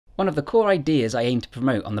One of the core ideas I aim to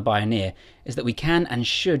promote on the Bioneer is that we can and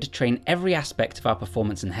should train every aspect of our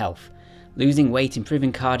performance and health. Losing weight,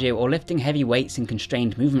 improving cardio, or lifting heavy weights in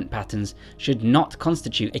constrained movement patterns should not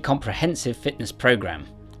constitute a comprehensive fitness program.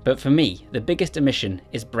 But for me, the biggest omission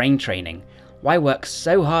is brain training. Why work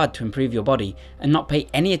so hard to improve your body and not pay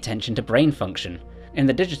any attention to brain function? In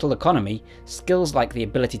the digital economy, skills like the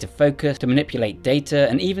ability to focus, to manipulate data,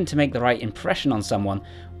 and even to make the right impression on someone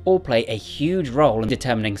all play a huge role in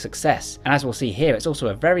determining success. And as we'll see here, it's also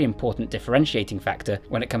a very important differentiating factor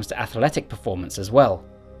when it comes to athletic performance as well.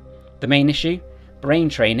 The main issue? Brain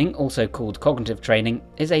training, also called cognitive training,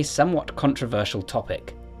 is a somewhat controversial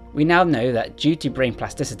topic. We now know that due to brain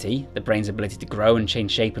plasticity, the brain's ability to grow and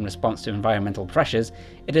change shape in response to environmental pressures,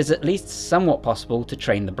 it is at least somewhat possible to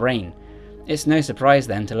train the brain. It's no surprise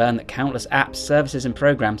then to learn that countless apps, services and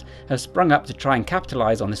programs have sprung up to try and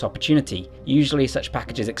capitalise on this opportunity. Usually such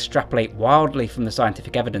packages extrapolate wildly from the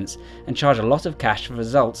scientific evidence and charge a lot of cash for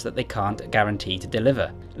results that they can't guarantee to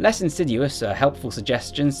deliver. Less insidious are helpful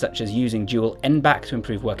suggestions such as using dual NBAC to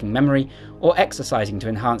improve working memory or exercising to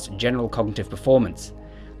enhance general cognitive performance.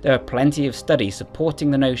 There are plenty of studies supporting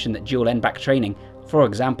the notion that dual NBAC training, for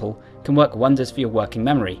example, can work wonders for your working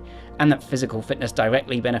memory, and that physical fitness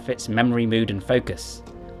directly benefits memory, mood and focus.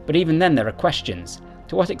 But even then there are questions.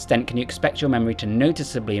 To what extent can you expect your memory to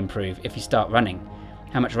noticeably improve if you start running?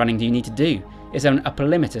 How much running do you need to do? Is there an upper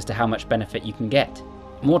limit as to how much benefit you can get?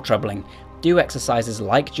 More troubling, do exercises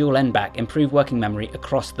like dual NBAC improve working memory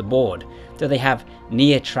across the board? Do they have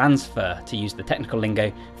near transfer, to use the technical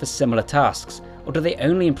lingo, for similar tasks? Or do they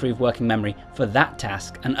only improve working memory for that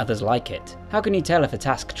task and others like it? How can you tell if a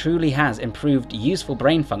task truly has improved useful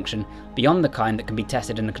brain function beyond the kind that can be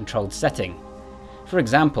tested in a controlled setting? For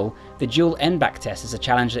example, the dual NBAC test is a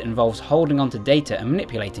challenge that involves holding onto data and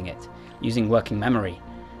manipulating it, using working memory.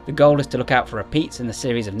 The goal is to look out for repeats in the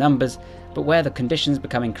series of numbers, but where the conditions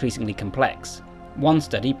become increasingly complex. One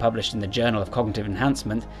study, published in the Journal of Cognitive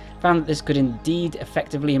Enhancement, found that this could indeed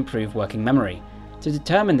effectively improve working memory. To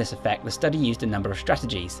determine this effect, the study used a number of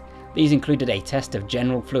strategies. These included a test of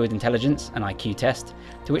general fluid intelligence, an IQ test,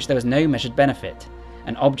 to which there was no measured benefit,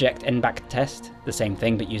 an object NBAC test, the same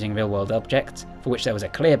thing but using real-world objects, for which there was a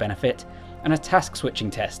clear benefit, and a task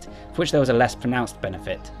switching test, for which there was a less pronounced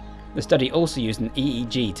benefit. The study also used an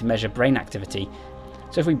EEG to measure brain activity.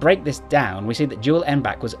 So if we break this down, we see that dual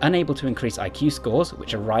NBAC was unable to increase IQ scores,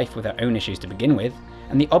 which are rife with their own issues to begin with,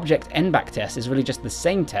 and the object NBAC test is really just the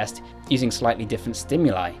same test using slightly different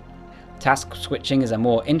stimuli. Task switching is a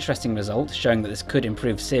more interesting result, showing that this could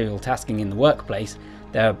improve serial tasking in the workplace,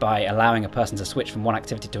 thereby allowing a person to switch from one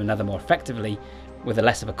activity to another more effectively, with a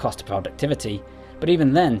less of a cost to productivity. But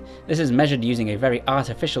even then, this is measured using a very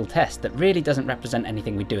artificial test that really doesn't represent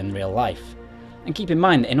anything we do in real life. And keep in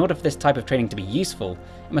mind that in order for this type of training to be useful,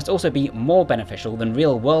 it must also be more beneficial than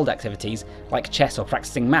real-world activities like chess or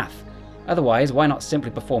practicing math. Otherwise, why not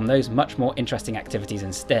simply perform those much more interesting activities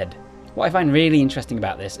instead? What I find really interesting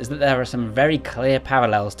about this is that there are some very clear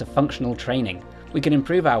parallels to functional training. We can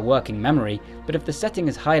improve our working memory, but if the setting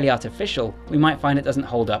is highly artificial, we might find it doesn't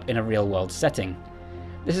hold up in a real-world setting.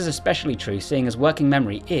 This is especially true seeing as working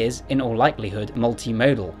memory is, in all likelihood,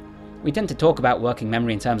 multimodal. We tend to talk about working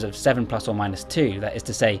memory in terms of 7 plus or minus 2, that is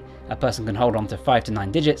to say, a person can hold on to 5 to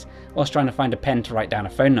 9 digits whilst trying to find a pen to write down a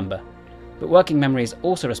phone number. But working memory is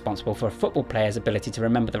also responsible for a football player's ability to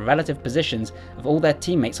remember the relative positions of all their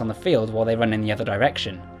teammates on the field while they run in the other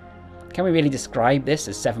direction. Can we really describe this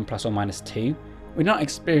as 7 plus or minus 2? We do not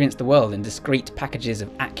experience the world in discrete packages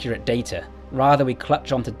of accurate data. Rather, we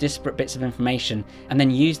clutch onto disparate bits of information and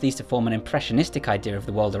then use these to form an impressionistic idea of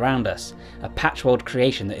the world around us, a patchwork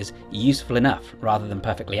creation that is useful enough rather than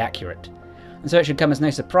perfectly accurate. And so it should come as no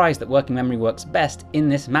surprise that working memory works best in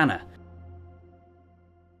this manner.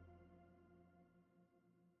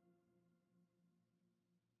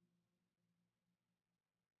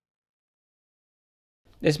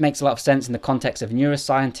 This makes a lot of sense in the context of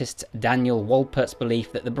neuroscientist Daniel Wolpert's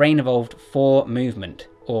belief that the brain evolved for movement,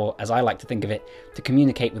 or as I like to think of it, to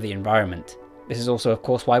communicate with the environment. This is also of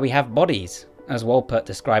course why we have bodies. As Wolpert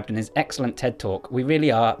described in his excellent TED Talk, we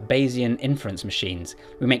really are Bayesian inference machines.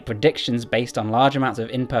 We make predictions based on large amounts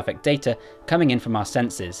of imperfect data coming in from our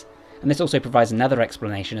senses. And this also provides another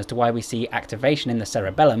explanation as to why we see activation in the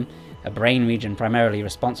cerebellum, a brain region primarily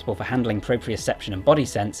responsible for handling proprioception and body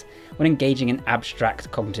sense, when engaging in abstract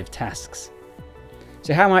cognitive tasks.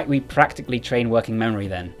 So how might we practically train working memory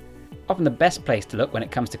then? Often the best place to look when it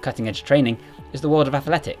comes to cutting-edge training is the world of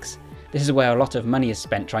athletics. This is where a lot of money is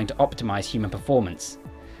spent trying to optimise human performance.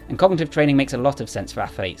 And cognitive training makes a lot of sense for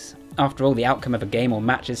athletes. After all, the outcome of a game or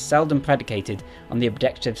match is seldom predicated on the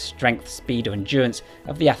objective strength, speed or endurance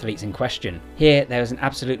of the athletes in question. Here, there is an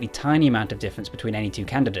absolutely tiny amount of difference between any two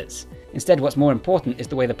candidates. Instead, what's more important is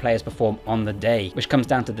the way the players perform on the day, which comes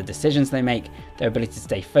down to the decisions they make, their ability to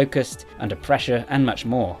stay focused, under pressure, and much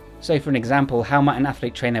more. So for an example, how might an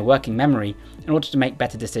athlete train their working memory in order to make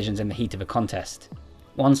better decisions in the heat of a contest?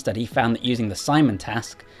 One study found that using the Simon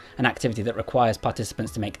task, an activity that requires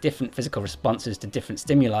participants to make different physical responses to different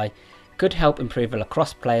stimuli, could help improve a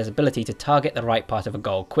lacrosse player's ability to target the right part of a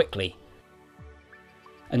goal quickly.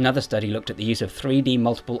 Another study looked at the use of 3D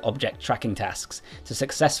multiple object tracking tasks to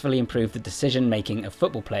successfully improve the decision making of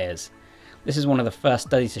football players. This is one of the first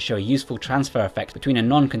studies to show a useful transfer effect between a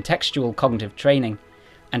non-contextual cognitive training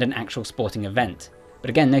and an actual sporting event. But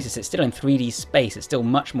again, notice it's still in 3D space, it's still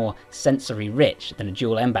much more sensory rich than a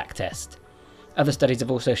dual MBAC test. Other studies have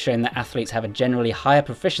also shown that athletes have a generally higher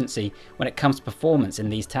proficiency when it comes to performance in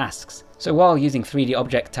these tasks. So while using 3D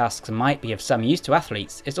object tasks might be of some use to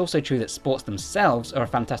athletes, it's also true that sports themselves are a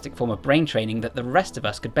fantastic form of brain training that the rest of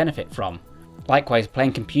us could benefit from. Likewise,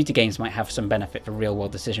 playing computer games might have some benefit for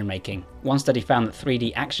real-world decision making. One study found that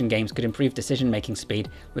 3D action games could improve decision-making speed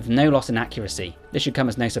with no loss in accuracy. This should come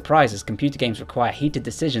as no surprise, as computer games require heated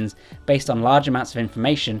decisions based on large amounts of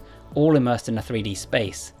information, all immersed in a 3D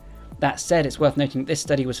space. That said, it's worth noting that this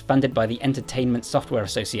study was funded by the Entertainment Software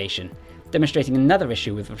Association, demonstrating another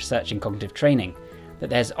issue with research in cognitive training,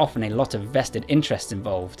 that there's often a lot of vested interests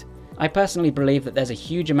involved. I personally believe that there's a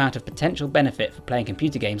huge amount of potential benefit for playing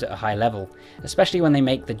computer games at a high level, especially when they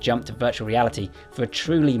make the jump to virtual reality for a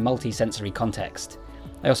truly multi-sensory context.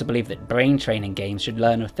 I also believe that brain training games should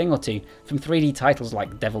learn a thing or two from 3D titles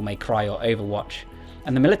like Devil May Cry or Overwatch.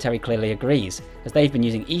 And the military clearly agrees, as they've been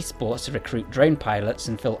using esports to recruit drone pilots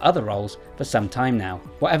and fill other roles for some time now.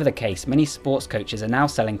 Whatever the case, many sports coaches are now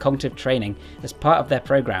selling cognitive training as part of their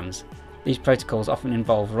programs. These protocols often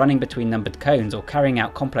involve running between numbered cones or carrying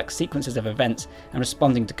out complex sequences of events and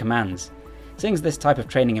responding to commands. Seeing as this type of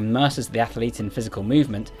training immerses the athlete in physical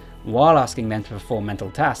movement while asking them to perform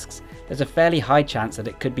mental tasks, there's a fairly high chance that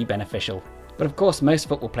it could be beneficial. But of course, most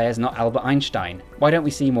football players are not Albert Einstein. Why don't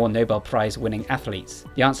we see more Nobel Prize winning athletes?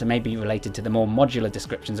 The answer may be related to the more modular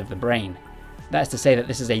descriptions of the brain. That is to say that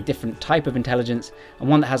this is a different type of intelligence, and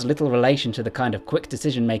one that has little relation to the kind of quick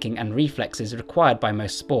decision making and reflexes required by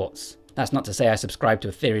most sports. That's not to say I subscribe to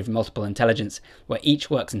a theory of multiple intelligence, where each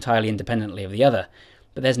works entirely independently of the other,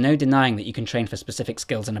 but there's no denying that you can train for specific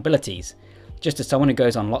skills and abilities. Just as someone who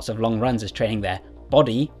goes on lots of long runs is training their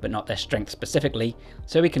body, but not their strength specifically,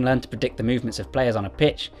 so we can learn to predict the movements of players on a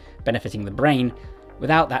pitch, benefiting the brain,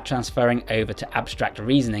 without that transferring over to abstract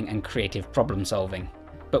reasoning and creative problem solving.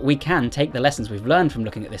 But we can take the lessons we've learned from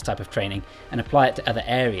looking at this type of training and apply it to other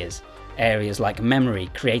areas like memory,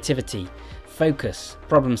 creativity, focus,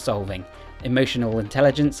 problem solving, emotional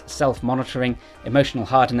intelligence, self-monitoring, emotional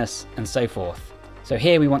hardness, and so forth. So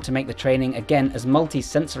here we want to make the training again as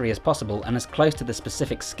multi-sensory as possible and as close to the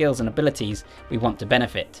specific skills and abilities we want to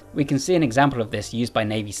benefit. We can see an example of this used by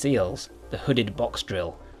Navy SEALs, the hooded box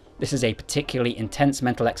drill. This is a particularly intense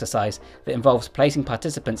mental exercise that involves placing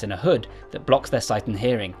participants in a hood that blocks their sight and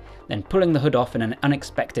hearing, then pulling the hood off in an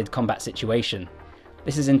unexpected combat situation.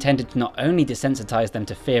 This is intended to not only desensitize them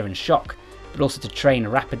to fear and shock, but also to train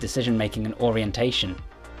rapid decision making and orientation.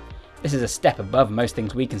 This is a step above most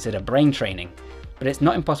things we consider brain training, but it's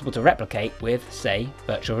not impossible to replicate with, say,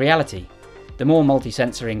 virtual reality. The more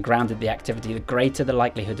multisensory and grounded the activity, the greater the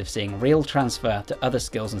likelihood of seeing real transfer to other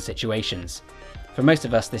skills and situations. For most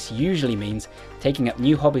of us, this usually means taking up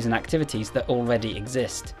new hobbies and activities that already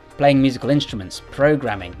exist. Playing musical instruments,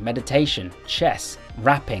 programming, meditation, chess,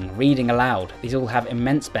 rapping, reading aloud, these all have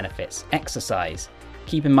immense benefits. Exercise.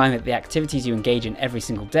 Keep in mind that the activities you engage in every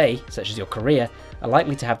single day, such as your career, are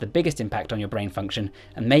likely to have the biggest impact on your brain function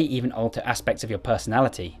and may even alter aspects of your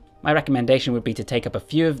personality. My recommendation would be to take up a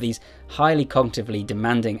few of these highly cognitively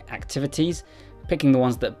demanding activities, picking the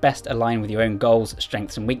ones that best align with your own goals,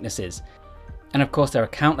 strengths and weaknesses. And of course there are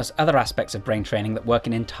countless other aspects of brain training that work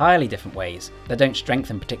in entirely different ways, that don't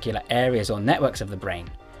strengthen particular areas or networks of the brain.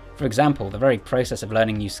 For example, the very process of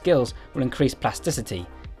learning new skills will increase plasticity,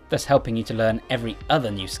 thus helping you to learn every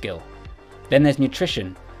other new skill. Then there's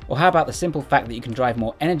nutrition, or how about the simple fact that you can drive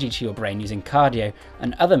more energy to your brain using cardio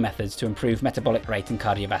and other methods to improve metabolic rate and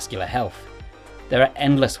cardiovascular health. There are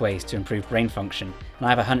endless ways to improve brain function, and I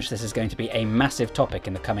have a hunch this is going to be a massive topic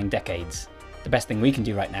in the coming decades. The best thing we can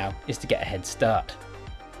do right now is to get a head start.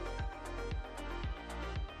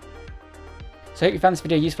 So I hope you found this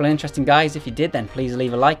video useful and interesting, guys. If you did, then please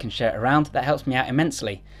leave a like and share it around. That helps me out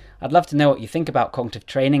immensely. I'd love to know what you think about cognitive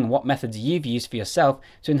training and what methods you've used for yourself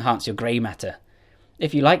to enhance your grey matter.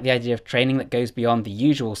 If you like the idea of training that goes beyond the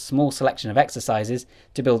usual small selection of exercises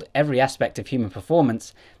to build every aspect of human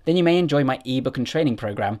performance, then you may enjoy my ebook and training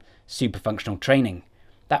program, Super Functional Training.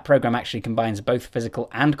 That program actually combines both physical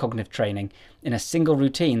and cognitive training in a single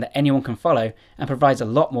routine that anyone can follow and provides a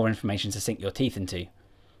lot more information to sink your teeth into.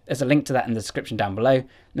 There's a link to that in the description down below, and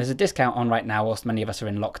there's a discount on right now whilst many of us are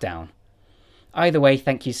in lockdown. Either way,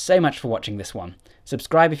 thank you so much for watching this one.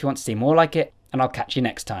 Subscribe if you want to see more like it, and I'll catch you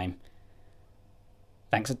next time.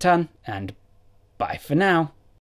 Thanks a ton, and bye for now.